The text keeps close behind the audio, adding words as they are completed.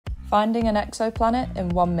Finding an exoplanet in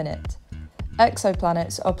 1 minute.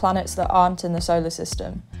 Exoplanets are planets that aren't in the solar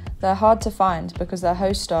system. They're hard to find because their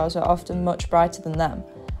host stars are often much brighter than them,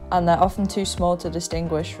 and they're often too small to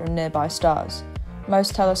distinguish from nearby stars.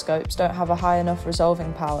 Most telescopes don't have a high enough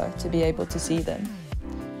resolving power to be able to see them.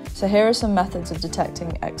 So here are some methods of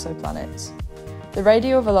detecting exoplanets. The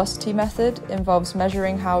radial velocity method involves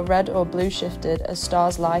measuring how red or blue shifted a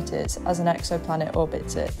star's light is as an exoplanet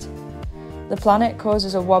orbits it. The planet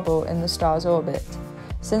causes a wobble in the star's orbit,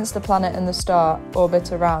 since the planet and the star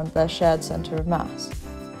orbit around their shared centre of mass.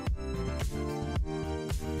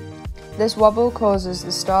 This wobble causes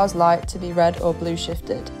the star's light to be red or blue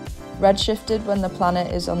shifted. Red shifted when the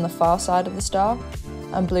planet is on the far side of the star,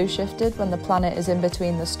 and blue shifted when the planet is in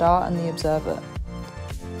between the star and the observer.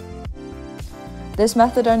 This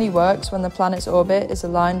method only works when the planet's orbit is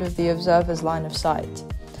aligned with the observer's line of sight.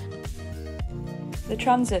 The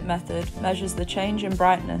transit method measures the change in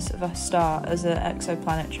brightness of a star as an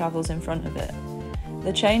exoplanet travels in front of it.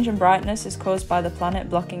 The change in brightness is caused by the planet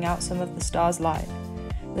blocking out some of the star's light.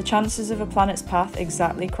 The chances of a planet's path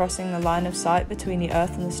exactly crossing the line of sight between the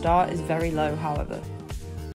Earth and the star is very low, however.